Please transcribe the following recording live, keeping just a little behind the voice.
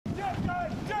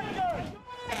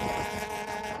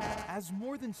As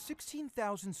more than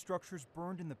 16,000 structures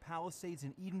burned in the Palisades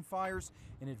and Eden fires,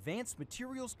 an advanced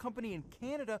materials company in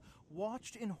Canada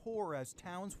watched in horror as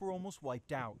towns were almost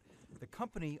wiped out. The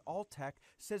company, Alltech,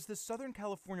 says the Southern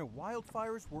California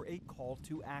wildfires were a call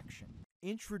to action.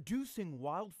 Introducing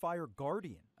Wildfire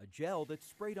Guardian, a gel that's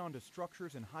sprayed onto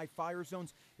structures in high fire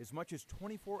zones as much as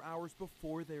 24 hours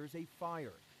before there's a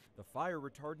fire. The fire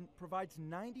retardant provides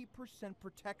 90%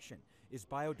 protection, is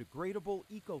biodegradable,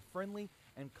 eco-friendly,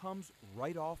 and comes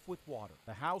right off with water.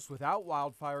 The house without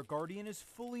Wildfire Guardian is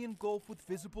fully engulfed with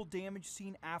visible damage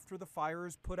seen after the fire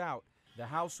is put out. The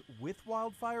house with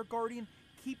Wildfire Guardian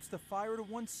keeps the fire to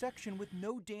one section with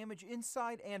no damage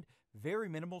inside and very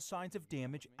minimal signs of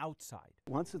damage outside.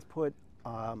 Once it's put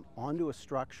onto a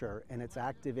structure and it's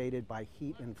activated by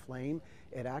heat and flame,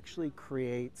 it actually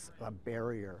creates a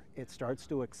barrier. It starts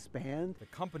to expand. The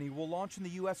company will launch in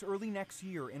the U.S. early next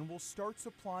year and will start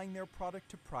supplying their product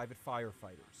to private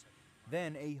firefighters.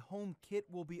 Then a home kit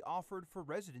will be offered for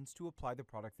residents to apply the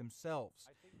product themselves.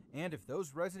 And if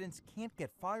those residents can't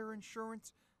get fire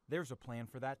insurance, there's a plan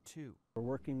for that too. We're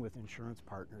working with insurance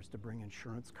partners to bring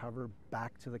insurance cover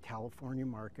back to the California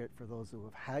market for those who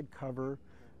have had cover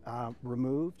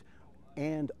removed,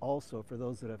 and also for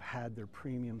those that have had their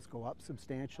premiums go up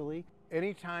substantially.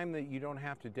 Anytime that you don't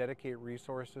have to dedicate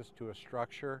resources to a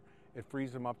structure, it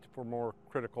frees them up for more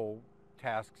critical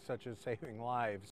tasks such as saving lives.